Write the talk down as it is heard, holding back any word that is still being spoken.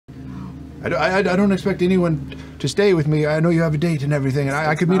I don't expect anyone to stay with me. I know you have a date and everything, and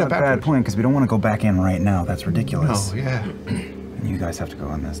I could meet up after. That's not a bad point, because we don't want to go back in right now. That's ridiculous. Oh, yeah. And you guys have to go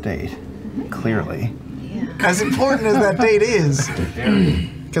on this date. Clearly. Yeah. As important as that date is,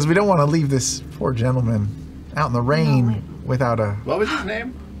 because we don't want to leave this poor gentleman out in the rain without a... What was his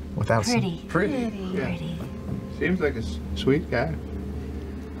name? Without Pretty. Pretty. Seems like a sweet guy.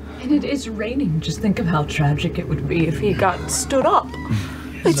 And it is raining. Just think of how tragic it would be if he got stood up.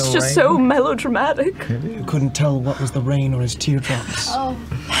 It's just so melodramatic. You couldn't tell what was the rain or his teardrops. Oh.